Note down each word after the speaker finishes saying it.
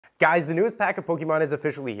Guys, the newest pack of Pokemon is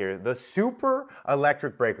officially here, the Super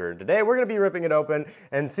Electric Breaker. Today, we're going to be ripping it open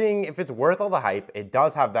and seeing if it's worth all the hype. It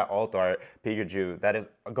does have that alt art Pikachu that is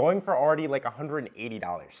going for already like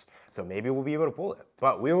 $180. So maybe we'll be able to pull it.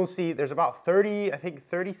 But we will see. There's about 30, I think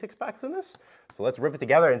 36 packs in this. So let's rip it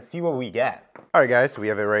together and see what we get. All right, guys, so we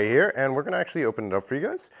have it right here, and we're going to actually open it up for you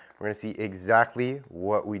guys. We're going to see exactly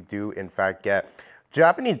what we do, in fact, get.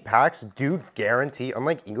 Japanese packs do guarantee,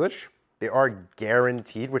 unlike English, they are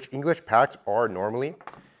guaranteed, which English packs are normally.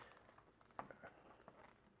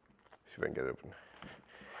 See if I can get it open.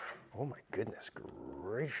 Oh my goodness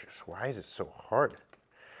gracious, why is it so hard?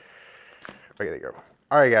 Okay, there you go.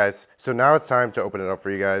 All right, guys, so now it's time to open it up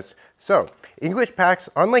for you guys. So, English packs,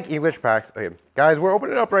 unlike English packs, okay, guys, we're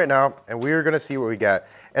opening it up right now, and we're gonna see what we get.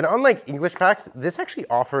 And unlike English packs, this actually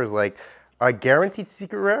offers like a guaranteed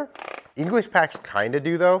secret rare. English packs kind of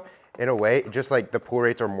do though, in a way, just like the pull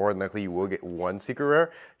rates are more than likely you will get one secret rare,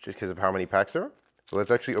 just because of how many packs there are. So let's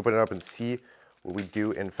actually open it up and see what we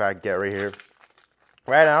do in fact get right here.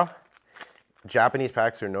 Right now, Japanese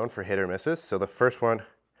packs are known for hit or misses, so the first one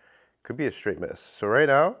could be a straight miss. So right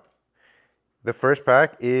now, the first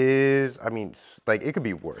pack is, I mean, like it could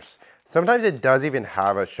be worse. Sometimes it does even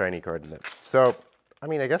have a shiny card in it. So, I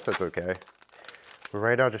mean, I guess that's okay. But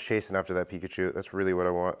right now, just chasing after that Pikachu. That's really what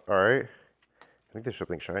I want. All right. I think there's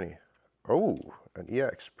something shiny. Oh, an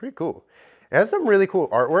EX. Pretty cool. It has some really cool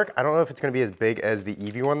artwork. I don't know if it's going to be as big as the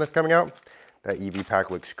Eevee one that's coming out. That Eevee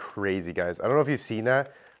pack looks crazy, guys. I don't know if you've seen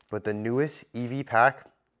that, but the newest Eevee pack,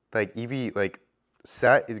 like Eevee like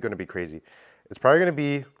set, is going to be crazy. It's probably going to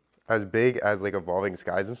be as big as like Evolving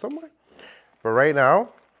Skies in some way. But right now,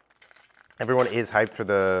 everyone is hyped for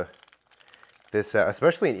this set,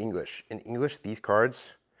 especially in English. In English, these cards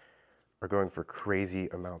are going for crazy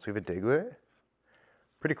amounts. We have a Diglett.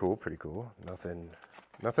 Pretty cool, pretty cool. Nothing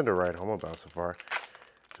to write home about so far.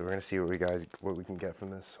 So we're gonna see what we can get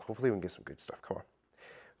from this. Hopefully we can get some good stuff. Come on.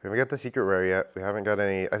 We haven't got the secret rare yet. We haven't got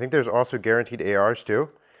any. I think there's also guaranteed ARs too.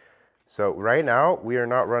 So right now we are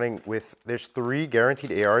not running with. There's 3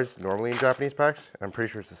 guaranteed ARs normally in Japanese packs. I'm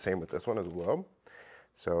pretty sure it's the same with this one as well.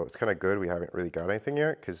 So it's kind of good. We haven't really got anything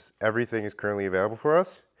yet because everything is currently available for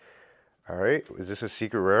us. All right. Is this a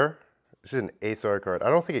secret rare? This is an ASR card.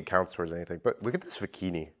 I don't think it counts towards anything, but look at this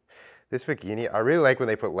Vicini. This Vicini, I really like when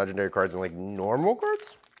they put legendary cards in like normal cards.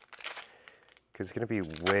 Because it's going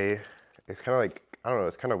to be it's kind of like, I don't know,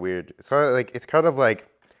 it's kind of weird. It's kind of like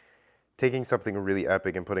taking something really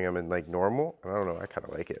epic and putting them in like normal. I don't know, I kind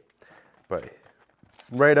of like it. But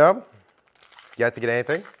right up, yet to get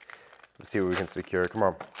anything. Let's see what we can secure. Come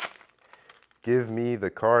on. Give me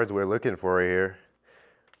the cards we're looking for right here.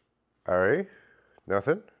 All right.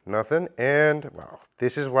 Nothing, and wow,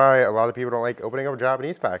 this is why a lot of people don't like opening up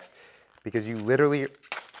Japanese packs, because you literally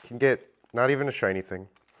can get not even a shiny thing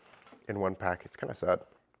in one pack. It's kind of sad.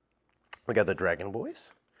 We got the Dragon Boys.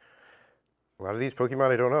 A lot of these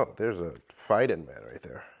Pokemon I don't know. There's a Fightin' man right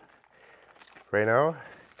there. Right now,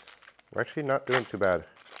 we're actually not doing too bad.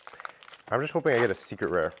 I'm just hoping I get a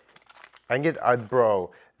secret rare. I can get,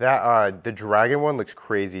 bro, that, the Dragon one looks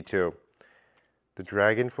crazy too. The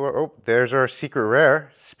Dragon Floor. Oh, there's our secret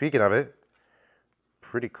rare. Speaking of it,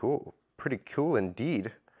 pretty cool. Pretty cool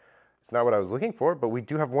indeed. It's not what I was looking for, but we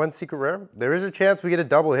do have one secret rare. There is a chance we get a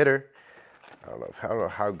double hitter. I don't know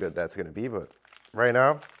how good that's going to be, but right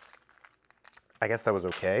now, I guess that was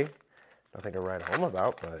okay. Nothing to write home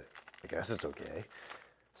about, but I guess it's okay.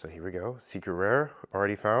 So here we go. Secret rare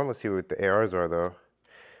already found. Let's see what the ARs are though.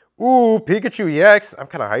 Ooh, Pikachu EX. I'm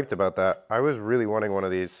kind of hyped about that. I was really wanting one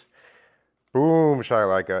of these. Boom,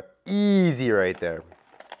 Shylika. Easy right there.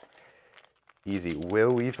 Easy.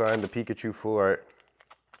 Will we find the Pikachu full art?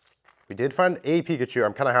 We did find a Pikachu.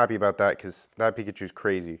 I'm kind of happy about that because that Pikachu's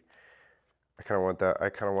crazy. I kind of want that. I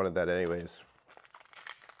kind of wanted that anyways.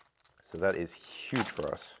 So that is huge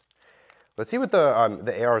for us. Let's see what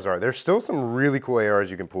the ARs are. There's still some really cool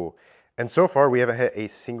ARs you can pull. And so far, we haven't hit a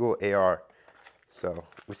single AR. So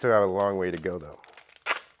we still have a long way to go though.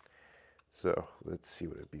 So let's see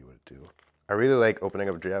what it would do. I really like opening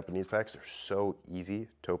up Japanese packs. They're so easy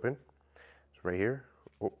to open. It's right here.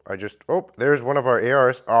 Oh, there's one of our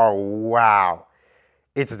ARs. Oh, wow.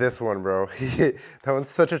 It's this one, bro. That one's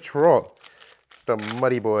such a troll. The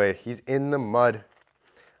muddy boy. He's in the mud.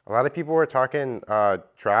 A lot of people were talking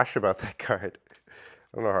trash about that card.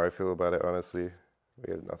 I don't know how I feel about it, honestly.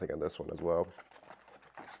 We have nothing on this one as well.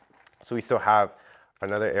 So we still have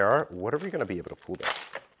another AR. What are we going to be able to pull there?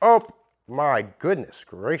 Oh, my goodness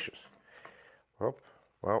gracious. Oh,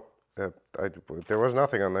 well, there was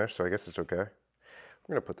nothing on there, so I guess it's okay. I'm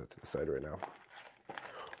gonna put that to the side right now.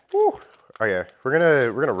 Woo. Oh yeah, we're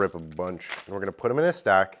gonna rip a bunch, and we're gonna put them in a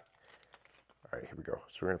stack, right, here we go.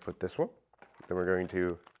 So we're going to put this one. Then we're going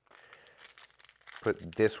to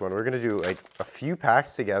put this one. We're going to do like a few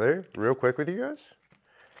packs together real quick with you guys.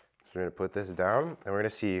 So we're going to put this down and we're going to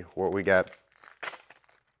see what we get.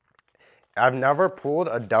 I've never pulled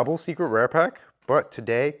a double secret rare pack, but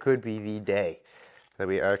today could be the day that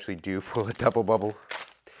we actually do pull a double bubble.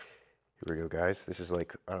 Here we go, guys. This is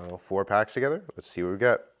like, I don't know, 4 packs together. Let's see what we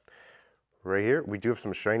got. Right here, we do have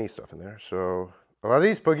some shiny stuff in there. So a lot of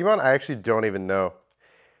these Pokemon I actually don't even know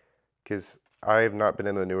because I have not been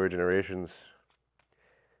in the newer generations.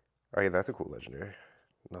 Okay, that's a cool legendary.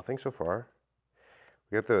 Nothing so far.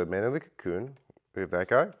 We got the Man in the Cocoon. We have that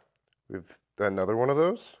guy. We have another one of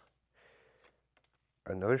those.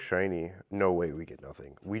 Another shiny. No way we get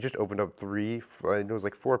nothing. We just opened up 3, it was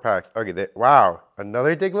like 4 packs. Okay, wow.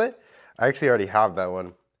 Another Diglett? I actually already have that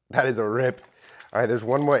one. That is a rip. All right, there's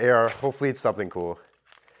one more AR. Hopefully it's something cool.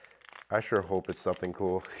 I sure hope it's something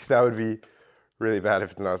cool. That would be really bad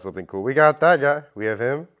if it's not something cool. We got that guy. We have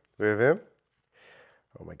him. We have him.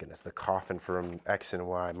 Oh my goodness, the coffin from X and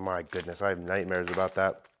Y. My goodness, I have nightmares about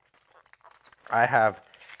that. I have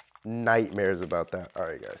nightmares about that. All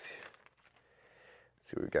right, guys. Let's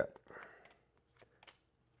see what we got.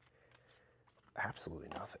 Absolutely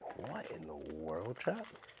nothing. What in the world, chat?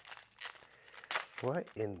 What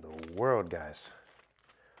in the world, guys?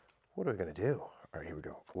 What are we going to do? All right, here we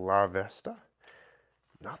go. La Vesta.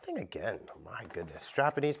 Nothing again. My goodness.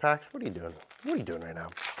 Japanese packs. What are you doing? What are you doing right now?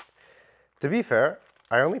 To be fair,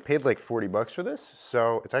 I only paid like 40 bucks for this,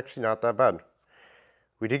 so it's actually not that bad.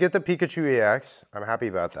 We did get the Pikachu EX. I'm happy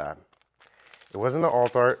about that. It wasn't the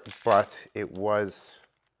alt art, but it was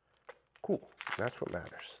cool. That's what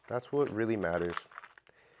matters. That's what really matters.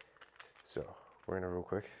 So we're going to real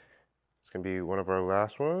quick. It's going to be one of our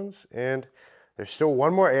last ones, and there's still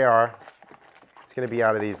one more AR. It's going to be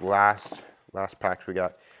out of these last packs we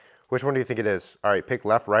got. Which one do you think it is? All right, pick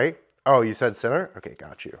left, right. Oh, you said center? Okay,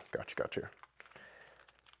 got you. Got you.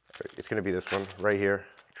 Right, it's going to be this one right here.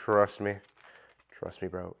 Trust me. Trust me,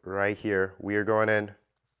 bro. Right here. We are going in.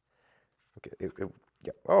 Okay,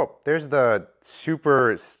 yeah. Oh, there's the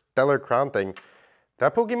super Stellar Crown thing.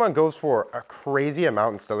 That Pokemon goes for a crazy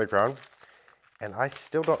amount in Stellar Crown, and I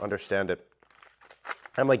still don't understand it.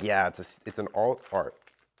 I'm like, yeah, it's an alt art.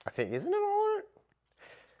 I think, isn't it alt art?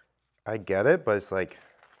 I get it, but it's like,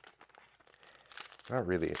 not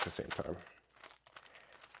really at the same time.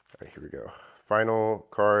 All right, here we go. Final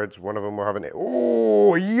cards. One of them will have an...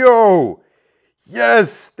 Oh, yo!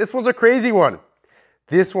 Yes! This one's a crazy one.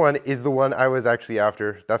 This one is the one I was actually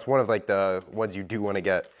after. That's one of like the ones you do want to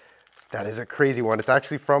get. That is a crazy one. It's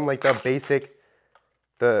actually from like the basic,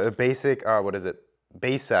 what is it?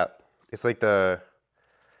 Base set. It's like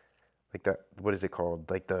what is it called?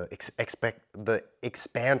 Like the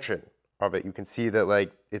expansion of it. You can see that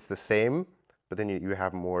like it's the same, but then you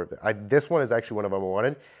have more of it. This one is actually one of them I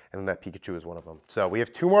wanted, and then that Pikachu is one of them. So we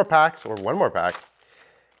have 2 more packs, or 1 more pack.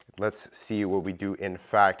 Let's see what we do in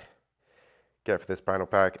fact get for this final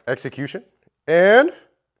pack. Execution. And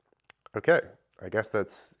okay, I guess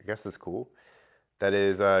that's cool. That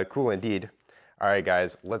is cool indeed. All right,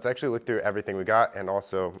 guys, let's actually look through everything we got and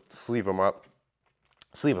also sleeve them up.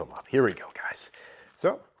 Sleeve them up. Here we go, guys.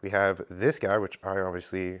 So we have this guy, which I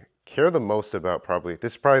obviously care the most about probably.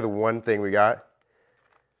 This is probably the one thing we got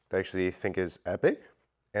that I actually think is epic.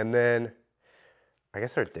 And then I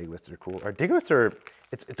guess our Digletts are cool. Our Digletts are,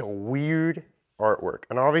 it's a weird artwork.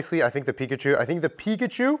 And obviously I think the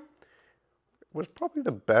Pikachu was probably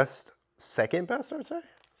the best, second best, I would say.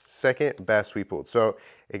 Second best we pulled. So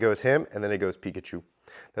it goes him and then it goes Pikachu.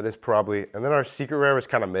 That is probably, and then our secret rare was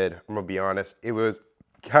kind of mid. I'm gonna be honest. It was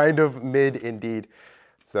kind of mid indeed.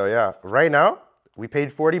 So yeah, right now we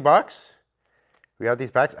paid 40 bucks. We got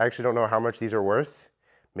these packs. I actually don't know how much these are worth.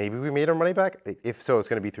 Maybe we made our money back. If so, it's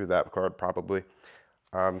gonna be through that card probably.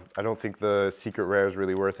 I don't think the secret rare is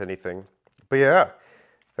really worth anything. But yeah,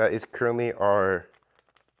 that is currently our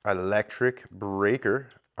electric breaker.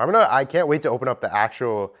 I can't wait to open up the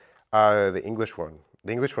actual, the English one.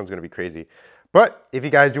 The English one's gonna be crazy. But if you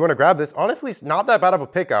guys do want to grab this, honestly, it's not that bad of a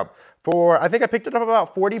pickup. I think I picked it up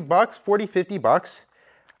about 40 bucks, 40, 50 bucks.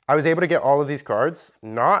 I was able to get all of these cards.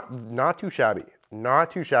 Not too shabby. Not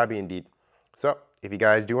too shabby indeed. So if you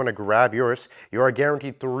guys do want to grab yours, you are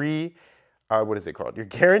guaranteed 3, what is it called? You're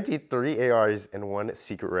guaranteed 3 ARs and 1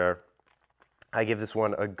 secret rare. I give this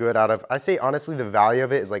one a good out of, I say honestly, the value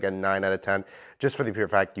of it is like a 9 out of 10, just for the pure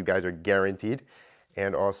fact you guys are guaranteed.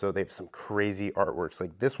 And also they have some crazy artworks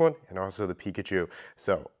like this one and also the Pikachu.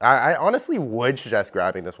 So I honestly would suggest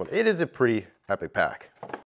grabbing this one. It is a pretty epic pack.